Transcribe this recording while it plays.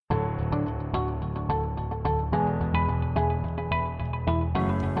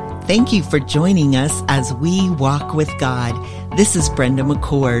Thank you for joining us as we walk with God. This is Brenda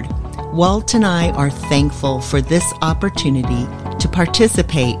McCord. Walt and I are thankful for this opportunity to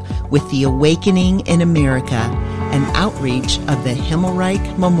participate with the Awakening in America, an outreach of the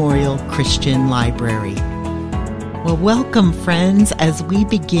Himmelreich Memorial Christian Library. Well, welcome, friends, as we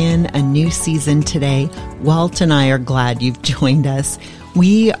begin a new season today. Walt and I are glad you've joined us.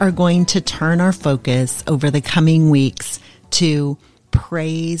 We are going to turn our focus over the coming weeks to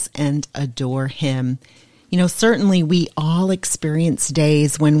praise and adore Him. You know, certainly we all experience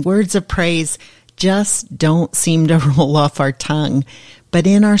days when words of praise just don't seem to roll off our tongue. But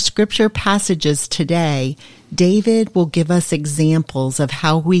in our scripture passages today, David will give us examples of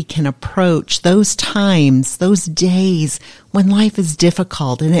how we can approach those times, those days when life is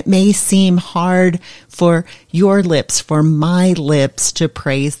difficult and it may seem hard for your lips, for my lips to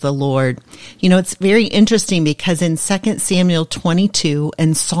praise the Lord. You know, it's very interesting because in 2 Samuel 22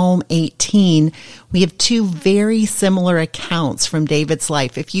 and Psalm 18, we have two very similar accounts from David's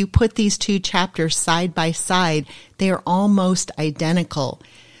life. If you put these two chapters side by side, they are almost identical.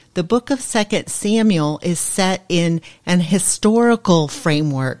 The book of 2 Samuel is set in an historical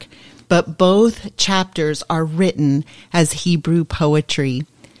framework, but both chapters are written as Hebrew poetry.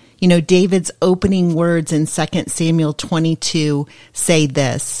 You know, David's opening words in 2 Samuel 22 say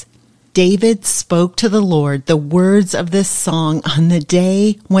this: David spoke to the Lord the words of this song on the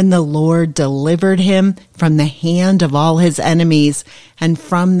day when the Lord delivered him from the hand of all his enemies and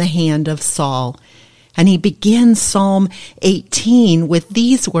from the hand of Saul. And he begins Psalm 18 with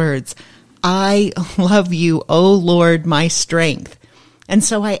these words, I love you, O Lord, my strength. And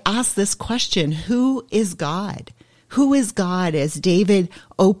so I ask this question, who is God? Who is God as David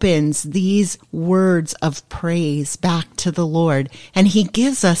opens these words of praise back to the Lord? And he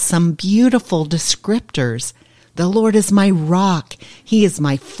gives us some beautiful descriptors. The Lord is my rock. He is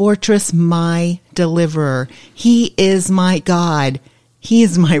my fortress, my deliverer. He is my God. He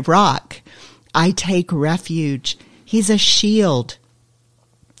is my rock. I take refuge. He's a shield.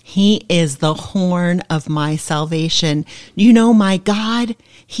 He is the horn of my salvation. You know, my God,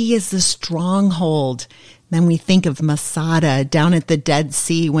 He is the stronghold. Then we think of Masada down at the Dead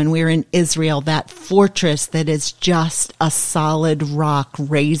Sea when we're in Israel, that fortress that is just a solid rock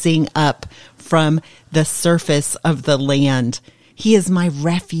raising up from the surface of the land. He is my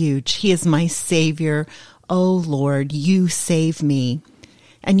refuge. He is my Savior. Oh Lord, you save me.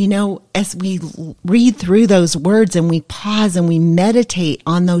 And you know, as we read through those words and we pause and we meditate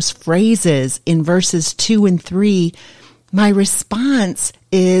on those phrases in verses 2 and 3, my response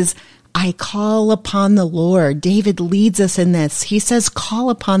is, I call upon the Lord. David leads us in this. He says, call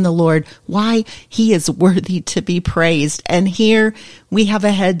upon the Lord. Why? He is worthy to be praised. And here we have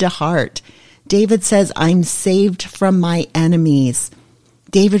a head to heart. David says, I'm saved from my enemies.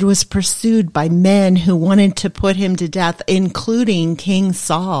 David was pursued by men who wanted to put him to death, including King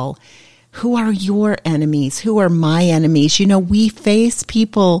Saul. Who are your enemies? Who are my enemies? You know, we face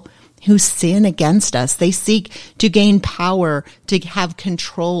people who sin against us. They seek to gain power, to have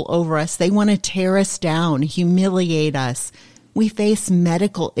control over us. They want to tear us down, humiliate us. We face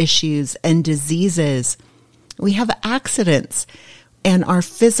medical issues and diseases. We have accidents and our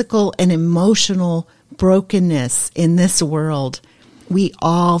physical and emotional brokenness in this world. We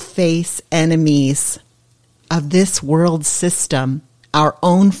all face enemies of this world system, our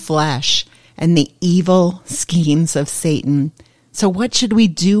own flesh, and the evil schemes of Satan. So what should we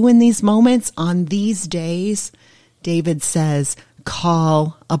do in these moments, on these days? David says,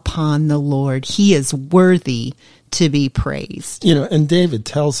 call upon the Lord. He is worthy to be praised. You know, and David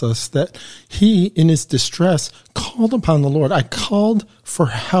tells us that he, in his distress, called upon the Lord. I called for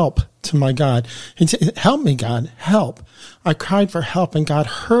help to my God. He said, help me, God, help. I cried for help, and God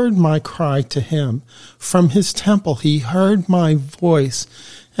heard my cry to him. From his temple, he heard my voice,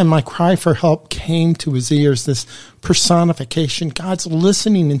 and my cry for help came to his ears. This personification, God's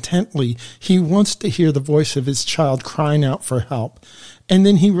listening intently. He wants to hear the voice of his child crying out for help. And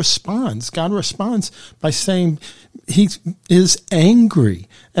then he responds. God responds by saying he is angry.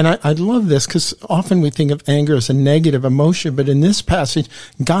 And I love this because often we think of anger as a negative emotion, but in this passage,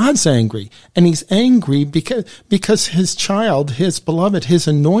 God's angry. And he's angry because his child, his beloved, his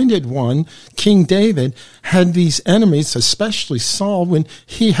anointed one, King David, had these enemies, especially Saul, when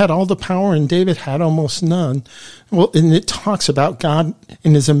he had all the power and David had almost none. Well, and it talks about God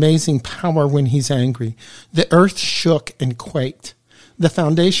and his amazing power when he's angry. The earth shook and quaked. The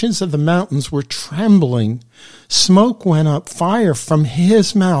foundations of the mountains were trembling. Smoke went up, fire from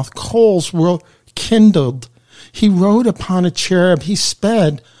his mouth, coals were kindled. He rode upon a cherub. He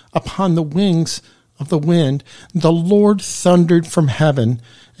sped upon the wings of the wind, the Lord thundered from heaven,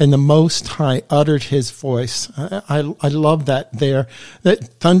 and the Most High uttered his voice. I love that there, that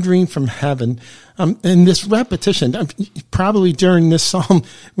thundering from heaven. And this repetition, probably during this psalm,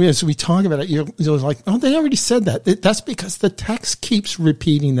 as we talk about it, you're like, oh, they already said that. That's because the text keeps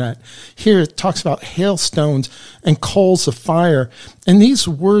repeating that. Here it talks about hailstones and coals of fire. And these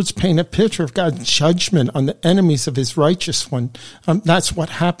words paint a picture of God's judgment on the enemies of his righteous one. That's what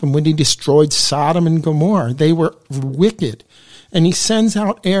happened when he destroyed Sodom and Gomorrah. They were wicked. And he sends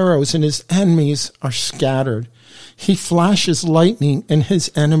out arrows, and his enemies are scattered. He flashes lightning, and his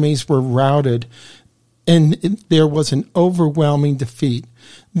enemies were routed. And there was an overwhelming defeat.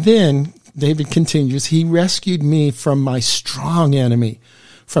 Then, David continues, he rescued me from my strong enemy,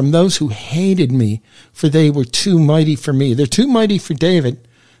 from those who hated me, for they were too mighty for me. They're too mighty for David.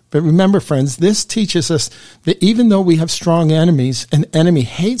 But remember, friends, this teaches us that even though we have strong enemies, an enemy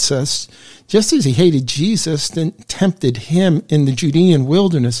hates us, just as he hated Jesus and tempted him in the Judean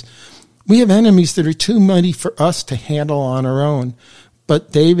wilderness, we have enemies that are too mighty for us to handle on our own.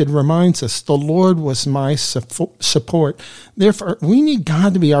 But David reminds us, the Lord was my support. Therefore, we need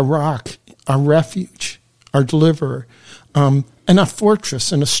God to be our rock, our refuge, our deliverer, and a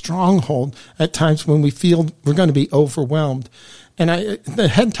fortress and a stronghold at times when we feel we're going to be overwhelmed. And the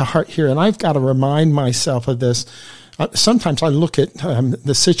head to heart here, and I've got to remind myself of this. Sometimes I look at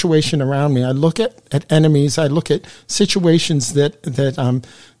the situation around me. I look at enemies. I look at situations that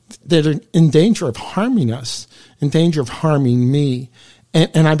are in danger of harming us, in danger of harming me.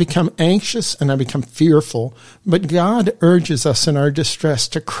 And I become anxious and I become fearful. But God urges us in our distress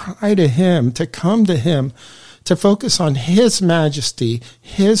to cry to him, to come to him, to focus on his majesty,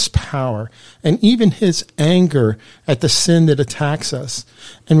 his power, and even his anger at the sin that attacks us.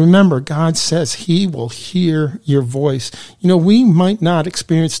 And remember, God says he will hear your voice. You know, we might not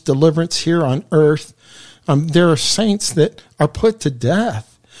experience deliverance here on earth. There are saints that are put to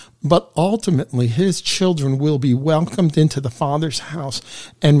death, but ultimately his children will be welcomed into the Father's house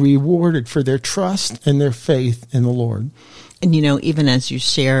and rewarded for their trust and their faith in the Lord. And, you know, even as you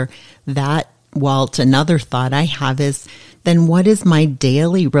share that, Walt, another thought I have is, then what is my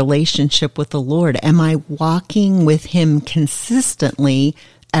daily relationship with the Lord? Am I walking with him consistently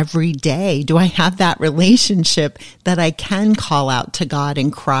every day? Do I have that relationship that I can call out to God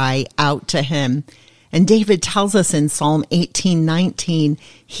and cry out to him? And David tells us in Psalm 18:19,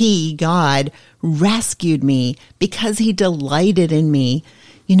 he, God, rescued me because he delighted in me.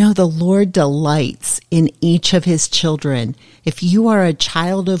 You know, the Lord delights in each of his children. If you are a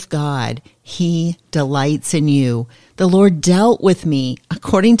child of God, he delights in you. The Lord dealt with me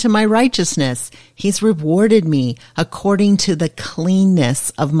according to my righteousness. He's rewarded me according to the cleanness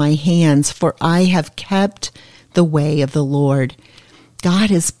of my hands, for I have kept the way of the Lord.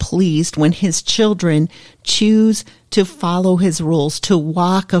 God is pleased when his children choose to follow his rules, to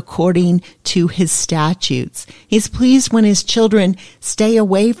walk according to his statutes. He's pleased when his children stay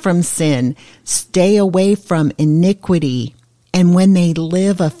away from sin, stay away from iniquity, and when they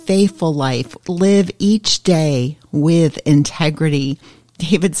live a faithful life, live each day with integrity.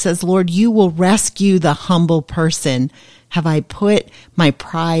 David says, Lord, you will rescue the humble person. Have I put my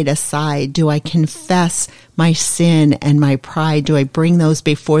pride aside? Do I confess my sin and my pride? Do I bring those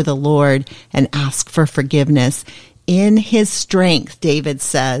before the Lord and ask for forgiveness? In his strength, David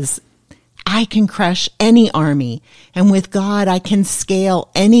says, I can crush any army, and with God I can scale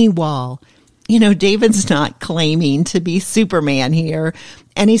any wall. You know, David's not claiming to be Superman here,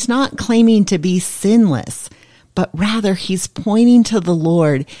 and he's not claiming to be sinless, but rather he's pointing to the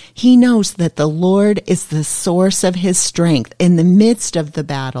Lord. He knows that the Lord is the source of his strength in the midst of the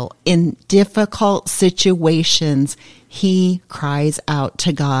battle. In difficult situations, he cries out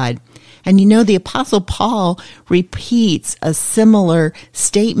to God. And you know, the Apostle Paul repeats a similar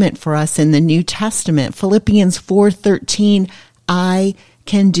statement for us in the New Testament. Philippians 4:13, I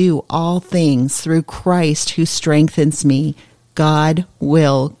can do all things through Christ who strengthens me. God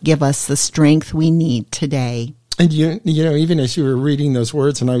will give us the strength we need today. And you know, even as you were reading those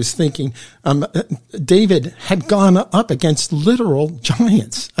words, and I was thinking, David had gone up against literal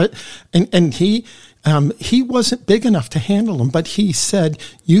giants, and he wasn't big enough to handle them. But he said,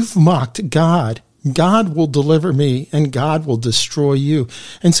 "You've mocked God. God will deliver me, and God will destroy you."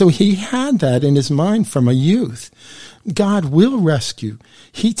 And so he had that in his mind from a youth. God will rescue.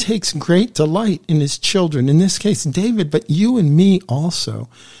 He takes great delight in his children. In this case, David, but you and me also.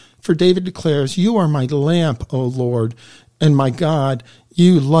 For David declares, you are my lamp, O Lord, and my God,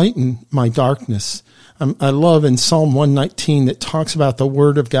 you lighten my darkness. I love in Psalm 119 that talks about the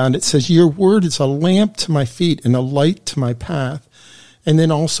word of God. It says, your word is a lamp to my feet and a light to my path. And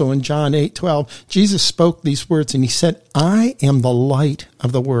then also in John 8:12, Jesus spoke these words and he said, I am the light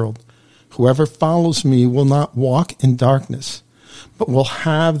of the world. Whoever follows me will not walk in darkness, but will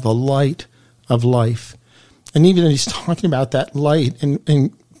have the light of life. And even he's talking about that light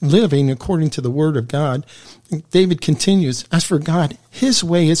and living according to the word of God. David continues, as for God, his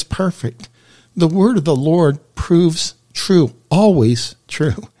way is perfect. The word of the Lord proves true, always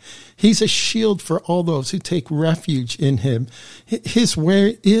true. He's a shield for all those who take refuge in him. His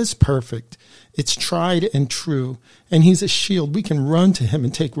way is perfect. It's tried and true. And he's a shield. We can run to him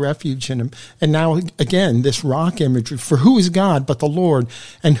and take refuge in him. And now, again, this rock imagery. For who is God but the Lord?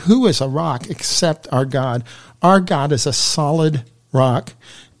 And who is a rock except our God? Our God is a solid rock.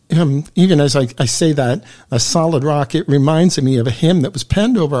 Even as I say that, a solid rock, it reminds me of a hymn that was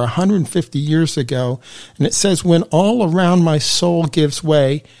penned over 150 years ago. And it says, when all around my soul gives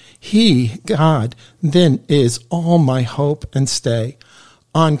way, he, God, then is all my hope and stay.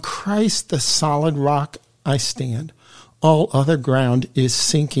 On Christ, the solid rock, I stand. All other ground is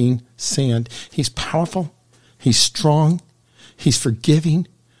sinking sand. He's powerful. He's strong. He's forgiving.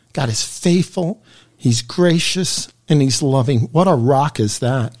 God is faithful. He's gracious and he's loving. What a rock is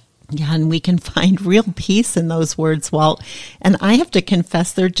that? Yeah, and we can find real peace in those words, Walt. And I have to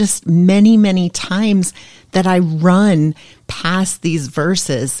confess, there are just many, many times that I run past these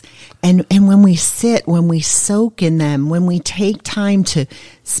verses. And when we sit, when we soak in them, when we take time to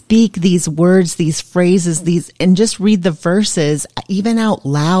speak these words, these phrases, and just read the verses, even out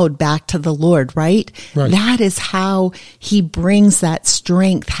loud back to the Lord, right? That is how he brings that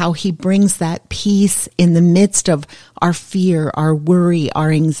strength, how he brings that peace in the midst of our fear, our worry, our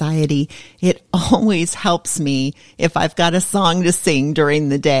anxiety. It always helps me if I've got a song to sing during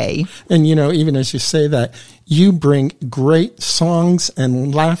the day. And, even as you say that, you bring great songs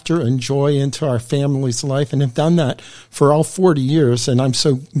and laughter and joy into our family's life and have done that for all 40 years. And I'm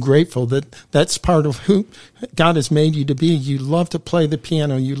so grateful that that's part of who God has made you to be. You love to play the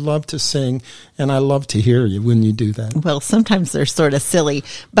piano. You love to sing. And I love to hear you when you do that. Well, sometimes they're sort of silly,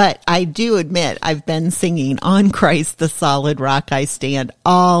 but I do admit I've been singing On Christ, the solid rock I stand.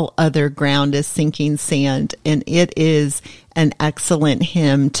 All other ground is sinking sand. And it is an excellent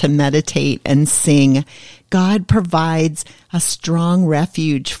hymn to meditate and sing. God provides a strong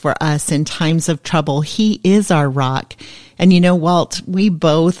refuge for us in times of trouble. He is our rock. And Walt, we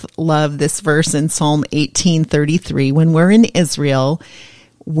both love this verse in Psalm 18:33. When we're in Israel,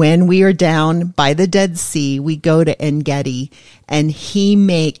 when we are down by the Dead Sea, we go to En-Gedi, and he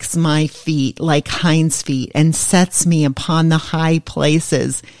makes my feet like hinds feet and sets me upon the high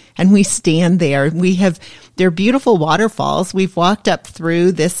places. And we stand there. They're beautiful waterfalls. We've walked up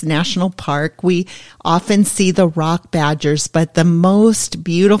through this national park. We often see the rock badgers, but the most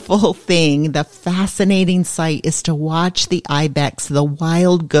beautiful thing, the fascinating sight, is to watch the ibex, the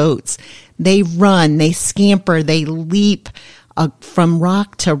wild goats. They run, they scamper, they leap from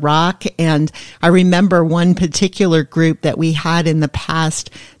rock to rock. And I remember one particular group that we had in the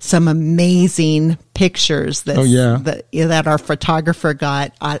past, some amazing pictures that our photographer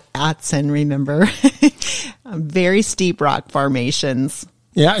got at Atson, remember? Very steep rock formations.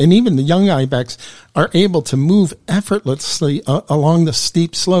 Yeah, and even the young ibex are able to move effortlessly along the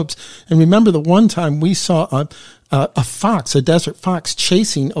steep slopes. And remember the one time we saw a fox, a desert fox,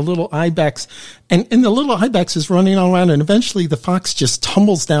 chasing a little ibex, and the little ibex is running all around, and eventually the fox just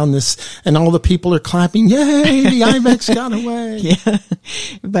tumbles down this, and all the people are clapping, yay, the ibex got away. Yeah,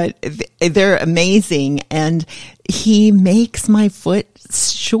 but they're amazing, and he makes my foot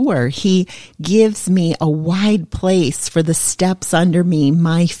sure. He gives me a wide place for the steps under me.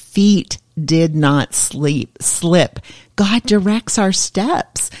 My feet did not slip. God directs our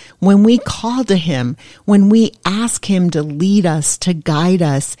steps. When we call to him, when we ask him to lead us, to guide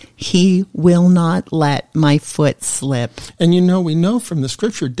us, he will not let my foot slip. And we know from the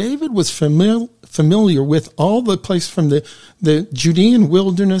scripture, David was familiar with all the place from the Judean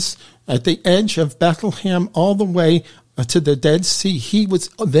wilderness at the edge of Bethlehem all the way to the Dead Sea. He was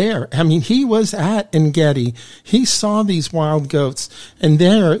there. He was at En-Gedi. He saw these wild goats, and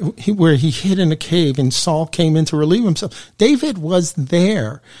there where he hid in a cave and Saul came in to relieve himself. David was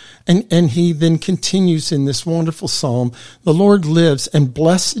there. And he then continues in this wonderful psalm, the Lord lives, and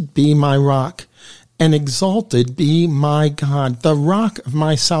blessed be my rock, and exalted be my God, the rock of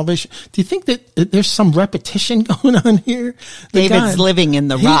my salvation. Do you think that there's some repetition going on here? David's living in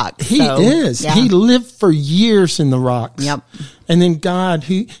the rock. He is. Yeah. He lived for years in the rocks. Yep. And then God,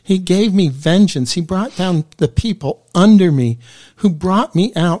 he gave me vengeance. He brought down the people under me who brought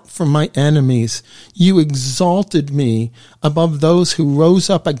me out from my enemies. You exalted me above those who rose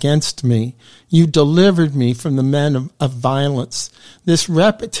up against me. You delivered me from the men of violence. This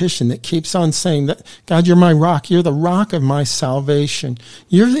repetition that keeps on saying that, God, you're my rock. You're the rock of my salvation.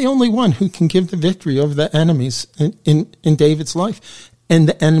 You're the only one who can give the victory over the enemies in David's life. And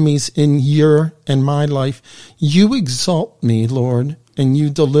the enemies in your and my life. You exalt me, Lord, and you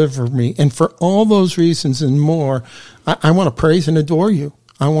deliver me. And for all those reasons and more, I want to praise and adore you.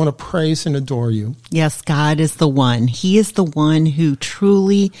 I want to praise and adore you. Yes, God is the one. He is the one who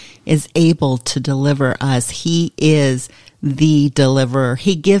truly is able to deliver us. He is the deliverer.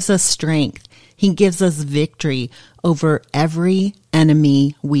 He gives us strength. He gives us victory over every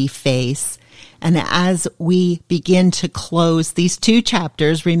enemy we face. And as we begin to close these two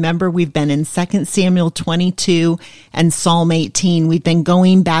chapters, remember we've been in 2 Samuel 22 and Psalm 18. We've been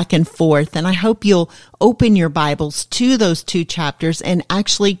going back and forth, and I hope you'll open your Bibles to those two chapters and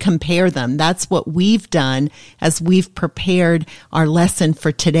actually compare them. That's what we've done as we've prepared our lesson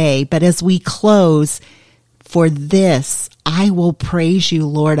for today. But as we close, for this, I will praise you,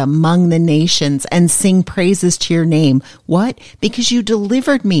 Lord, among the nations and sing praises to your name. What? Because you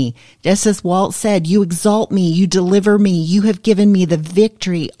delivered me. Just as Walt said, you exalt me, you deliver me. You have given me the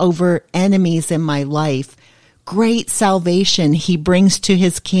victory over enemies in my life. Great salvation he brings to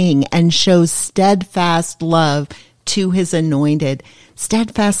his king and shows steadfast love to his anointed.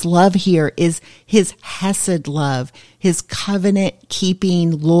 Steadfast love here is his hesed love, his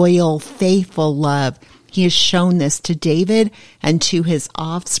covenant-keeping, loyal, faithful love. He has shown this to David and to his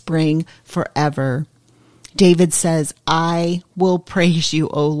offspring forever. David says, I will praise you,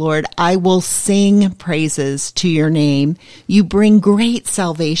 O Lord. I will sing praises to your name. You bring great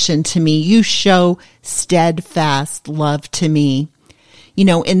salvation to me. You show steadfast love to me. You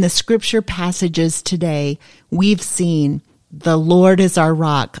know, in the scripture passages today, we've seen the Lord is our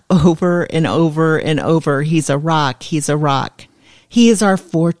rock over and over and over. He's a rock. He's a rock. He is our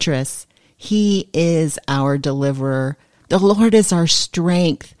fortress. He is our deliverer. The Lord is our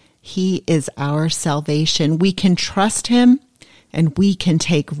strength. He is our salvation. We can trust him and we can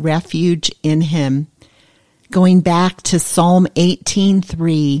take refuge in him. Going back to Psalm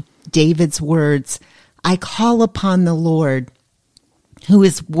 18:3, David's words, I call upon the Lord who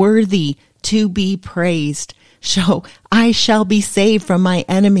is worthy to be praised. So I shall be saved from my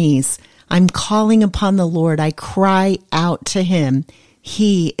enemies. I'm calling upon the Lord. I cry out to him.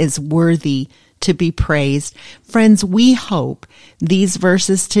 He is worthy to be praised. Friends, we hope these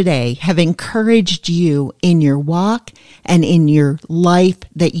verses today have encouraged you in your walk and in your life,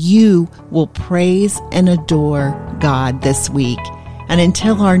 that you will praise and adore God this week. And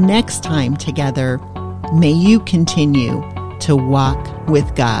until our next time together, may you continue to walk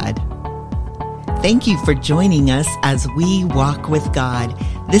with God. Thank you for joining us as we walk with God.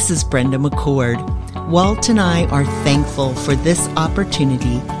 This is Brenda McCord. Walt and I are thankful for this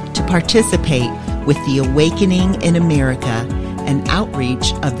opportunity to participate with the Awakening in America, an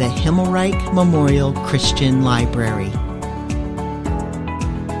outreach of the Himmelreich Memorial Christian Library.